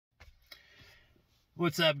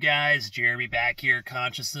What's up, guys? Jeremy back here,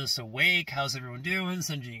 Consciousness Awake. How's everyone doing?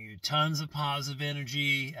 Sending you tons of positive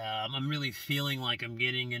energy. I'm really feeling like I'm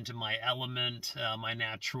getting into my element, my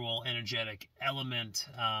natural energetic element.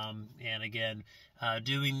 And again,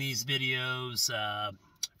 doing these videos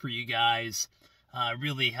for you guys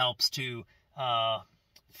really helps to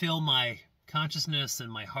fill my consciousness and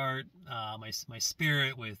my heart, my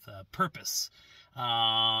spirit with purpose.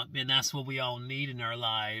 And that's what we all need in our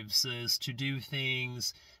lives, is to do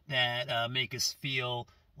things that make us feel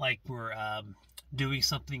like we're doing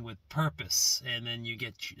something with purpose, and then you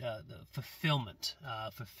get the fulfillment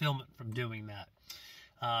from doing that.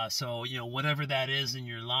 So, whatever that is in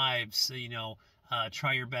your lives,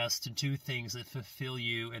 try your best to do things that fulfill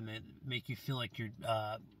you and that make you feel like you're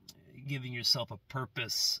giving yourself a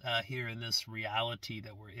purpose here in this reality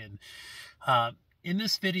that we're in. In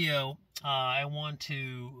this video, I want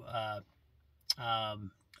to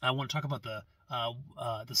talk about the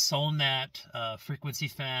soulnet, frequency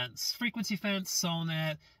fence,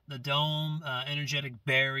 soulnet, the dome, energetic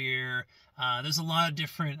barrier. There's a lot of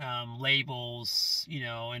different labels,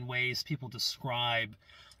 and ways people describe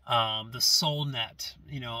the soulnet,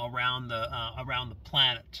 around the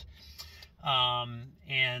planet.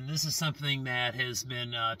 And this is something that has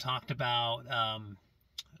been talked about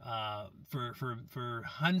for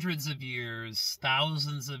hundreds of years,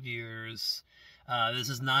 thousands of years. This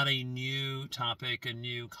is not a new topic, a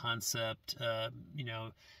new concept,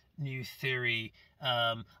 new theory.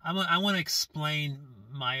 I want to explain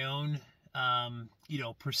my own,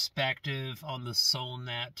 perspective on the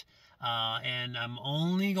soulnet, and I'm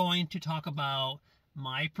only going to talk about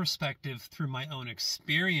my perspective through my own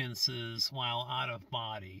experiences while out of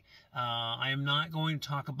body. I am not going to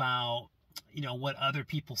talk about what other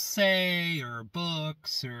people say or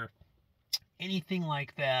books or anything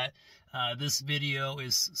like that. This video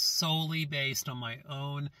is solely based on my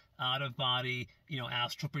own out-of-body,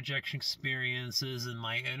 astral projection experiences and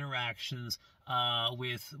my interactions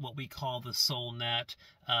with what we call the soulnet,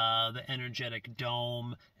 the energetic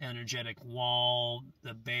dome, energetic wall,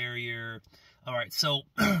 the barrier. All right, so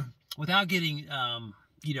without getting,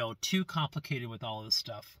 too complicated with all this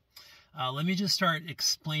stuff, let me just start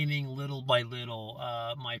explaining little by little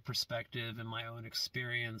my perspective and my own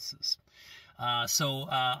experiences. So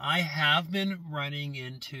I have been running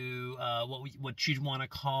into what you'd want to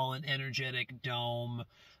call an energetic dome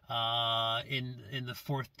in the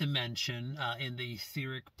fourth dimension, in the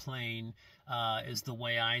etheric plane, is the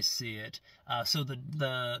way I see it. So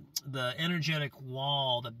the energetic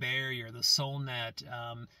wall, the barrier, the soulnet,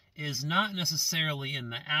 is not necessarily in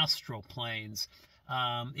the astral planes.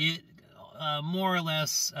 It more or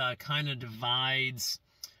less kind of divides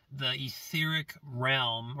the etheric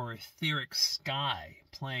realm or etheric sky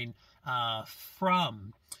plane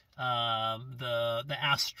from the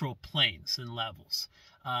astral planes and levels.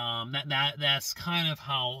 That's kind of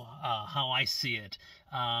how I see it.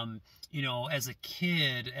 As a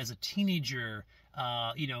kid, as a teenager,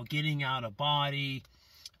 getting out of body,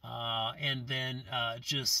 and then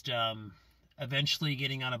just eventually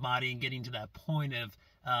getting out of body and getting to that point of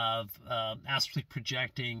astrally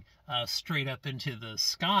projecting straight up into the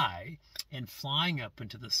sky and flying up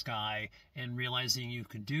into the sky and realizing you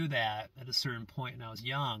could do that at a certain point when I was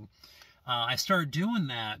young. I started doing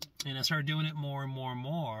that, and I started doing it more and more and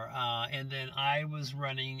more. And then I was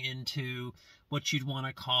running into what you'd want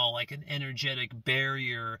to call like an energetic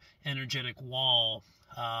barrier, energetic wall.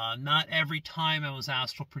 Not every time I was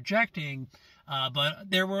astral projecting, but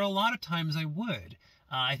there were a lot of times I would.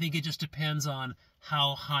 I think it just depends on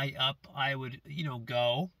how high up I would,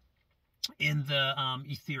 go in the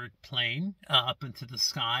etheric plane, up into the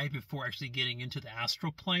sky before actually getting into the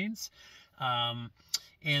astral planes.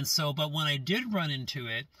 And so, but when I did run into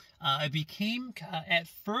it, it became, at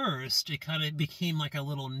first, it kind of became like a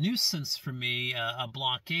little nuisance for me, a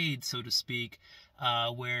blockade, so to speak,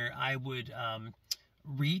 where I would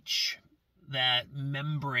reach that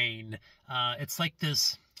membrane. It's like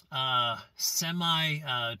this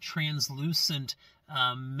semi-translucent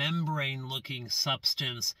membrane-looking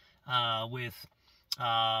substance with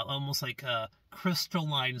almost like a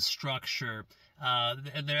crystalline structure.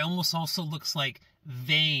 There almost also looks like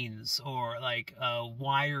veins or like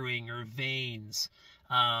wiring or veins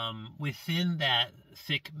within that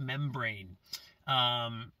thick membrane.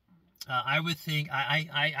 I would think,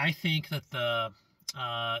 I think that the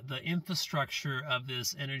infrastructure of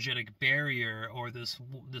this energetic barrier or this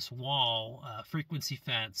wall, frequency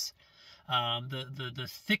fence, the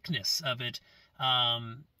thickness of it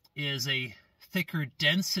is a thicker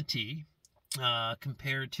density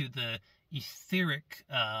compared to the etheric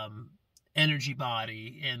energy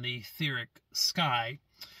body and the etheric sky.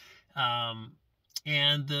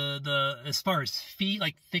 And as far as feet,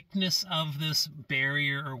 like thickness of this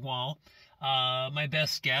barrier or wall, my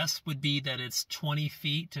best guess would be that it's 20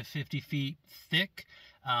 feet to 50 feet thick,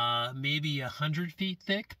 maybe 100 feet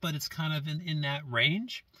thick, but it's kind of in that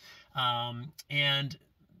range.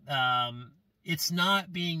 It's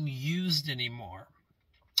not being used anymore.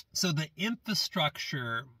 So the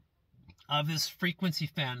infrastructure of this frequency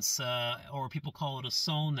fence, or people call it a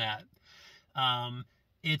soul net,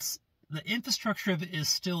 the infrastructure of it is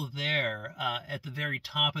still there at the very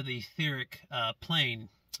top of the etheric plane,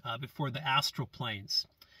 before the astral planes.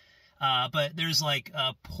 But there's like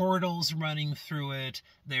portals running through it.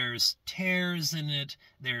 There's tears in it.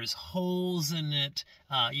 There's holes in it.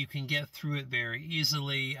 You can get through it very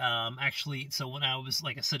easily. Actually, so when I was,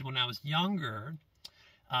 like I said, when I was younger,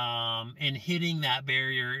 and hitting that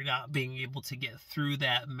barrier, not being able to get through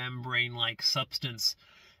that membrane-like substance,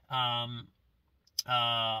 I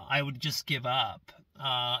would just give up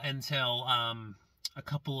until a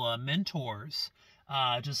couple of mentors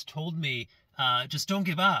just told me, just don't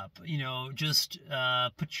give up, just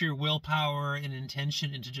put your willpower and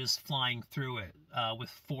intention into just flying through it with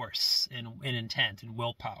force and intent and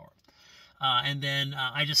willpower. And then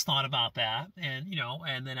I just thought about that, and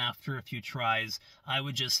then after a few tries, I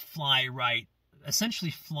would just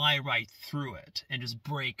essentially fly right through it and just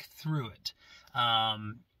break through it. I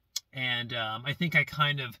think I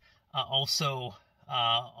kind of also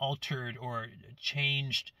altered or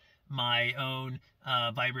changed my own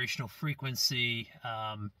vibrational frequency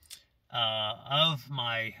of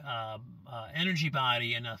my energy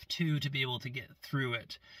body enough to be able to get through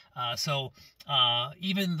it. So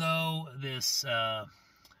even though this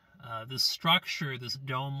structure, this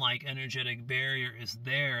dome-like energetic barrier is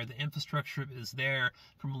there, the infrastructure is there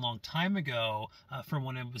from a long time ago, from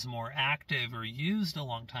when it was more active or used a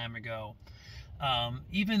long time ago.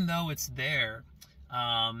 Even though it's there,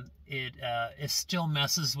 it still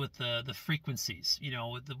messes with the frequencies,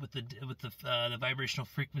 with the vibrational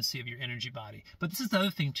frequency of your energy body. But this is the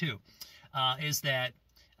other thing too, is that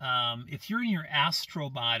if you're in your astral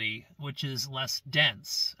body, which is less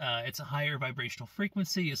dense, it's a higher vibrational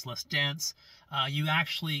frequency, it's less dense, you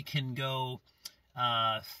actually can go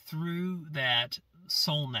through that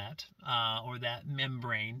soul net, or that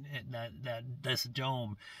membrane, this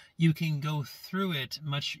dome. You can go through it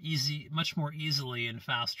much more easily and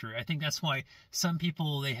faster. I think that's why some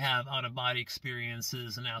people, they have out-of-body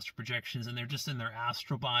experiences and astral projections, and they're just in their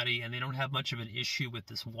astral body, and they don't have much of an issue with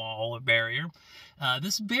this wall or barrier.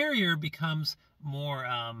 This barrier becomes more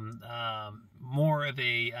of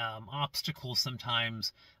a obstacle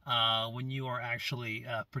sometimes when you are actually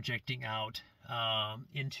projecting out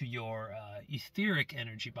into your etheric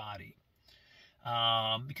energy body,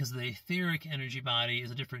 because the etheric energy body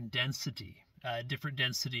is a different density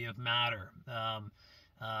of matter,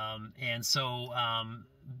 and so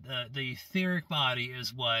the etheric body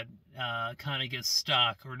is what kind of gets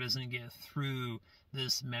stuck or doesn't get through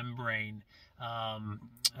this membrane,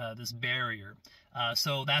 this barrier.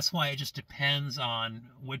 So that's why it just depends on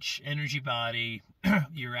which energy body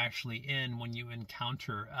you're actually in when you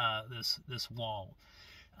encounter this wall.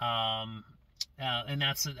 And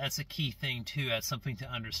that's a key thing too. That's something to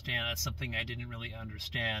understand. That's something I didn't really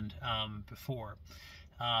understand before.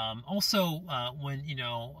 Also, when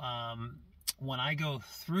I go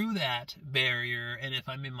through that barrier, and if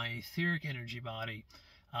I'm in my etheric energy body,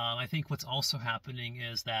 I think what's also happening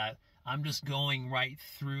is that I'm just going right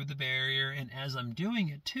through the barrier, and as I'm doing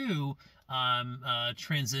it too, I'm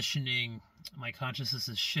transitioning. My consciousness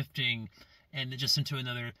is shifting, and just into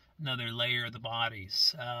another layer of the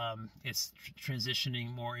bodies. It's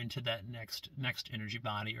transitioning more into that next energy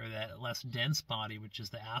body, or that less dense body, which is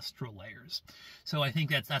the astral layers. So I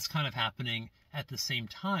think that's kind of happening at the same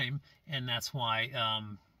time, and that's why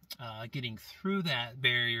getting through that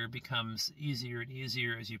barrier becomes easier and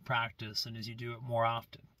easier as you practice and as you do it more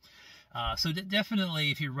often. So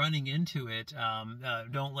definitely, if you're running into it,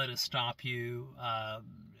 don't let it stop you.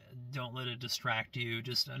 Don't let it distract you.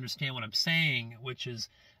 Just understand what I'm saying, which is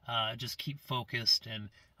just keep focused and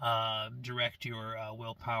direct your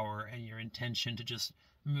willpower and your intention to just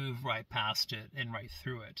move right past it and right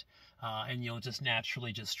through it. And you'll just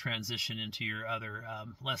naturally just transition into your other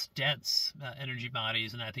less dense energy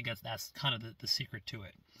bodies, and I think that's kind of the secret to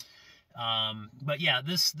it. But yeah,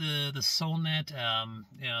 the soul net,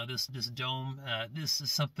 this dome, this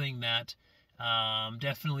is something that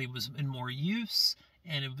definitely was in more use,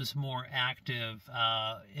 and it was more active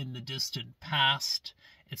in the distant past.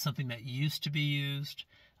 It's something that used to be used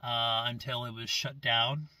until it was shut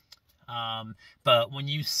down. But when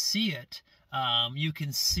you see it, you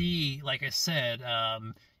can see, like I said,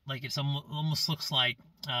 like it's almost looks like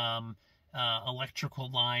electrical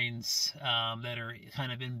lines that are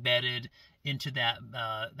kind of embedded into that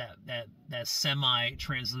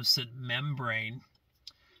semi-translucent membrane,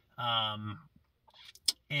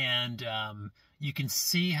 and you can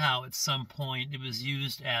see how at some point it was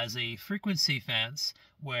used as a frequency fence,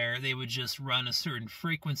 where they would just run a certain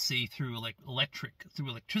frequency through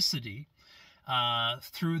electricity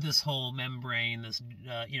through this whole membrane, this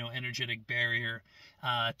energetic barrier,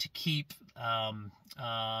 to keep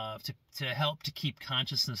to help to keep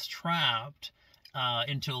consciousness trapped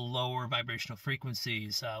into lower vibrational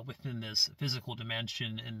frequencies within this physical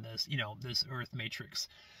dimension in this this Earth matrix.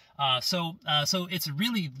 So it's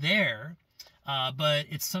really there, but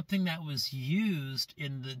it's something that was used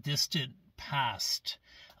in the distant past.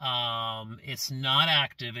 It's not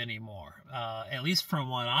active anymore, at least from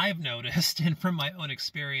what I've noticed and from my own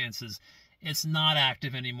experiences. It's not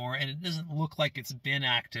active anymore, and it doesn't look like it's been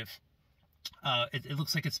active. It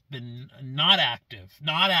looks like it's been not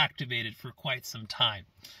activated for quite some time.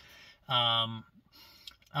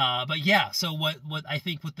 But yeah, so what I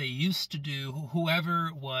think what they used to do,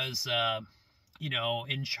 whoever was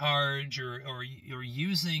in charge or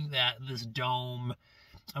using this dome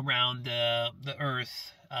around the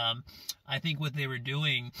Earth, I think what they were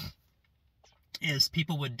doing is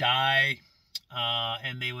people would die,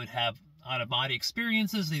 and they would have out-of-body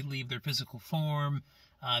experiences. They leave their physical form,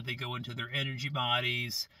 they go into their energy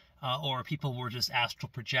bodies, or people were just astral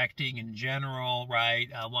projecting in general, right,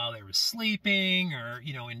 while they were sleeping, or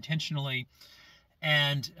intentionally,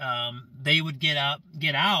 and they would get out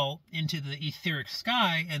into the etheric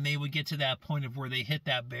sky, and they would get to that point of where they hit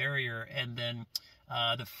that barrier, and then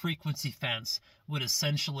the frequency fence would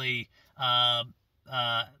essentially have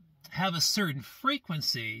a certain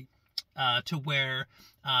frequency to where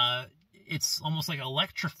it's almost like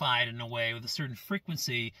electrified in a way with a certain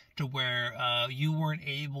frequency, to where you weren't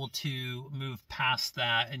able to move past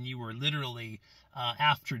that, and you were literally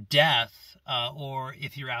after death, or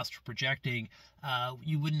if you're astral projecting,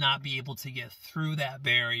 you would not be able to get through that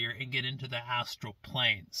barrier and get into the astral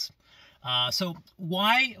planes. So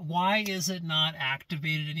why is it not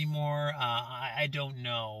activated anymore? I don't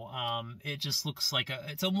know. It just looks like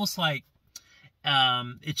it's almost like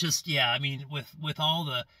it just, yeah, I mean, with all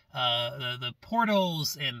the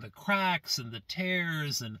portals and the cracks and the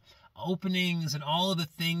tears and openings and all of the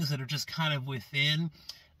things that are just kind of within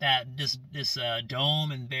that this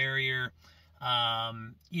dome and barrier,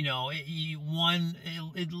 it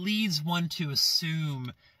leads one to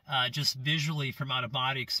assume, just visually from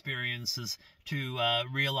out-of-body experiences, to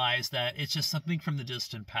realize that it's just something from the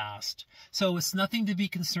distant past. So it's nothing to be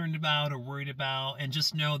concerned about or worried about, and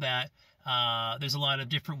just know that there's a lot of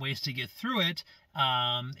different ways to get through it.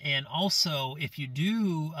 And also, if you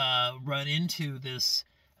do run into this,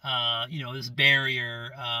 this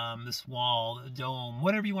barrier, this wall, dome,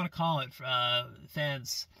 whatever you want to call it,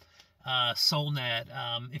 fence, soul net,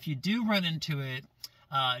 if you do run into it,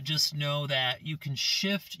 just know that you can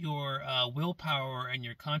shift your willpower and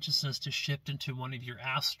your consciousness to shift into one of your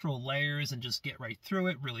astral layers and just get right through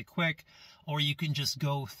it really quick, or you can just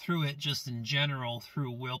go through it just in general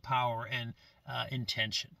through willpower and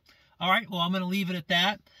intention. All right, well, I'm going to leave it at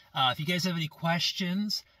that. If you guys have any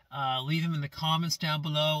questions, leave them in the comments down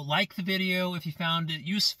below. Like the video if you found it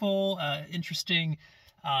useful, interesting.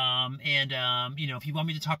 If you want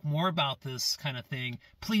me to talk more about this kind of thing,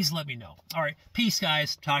 please let me know. All right, peace,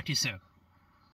 guys. Talk to you soon.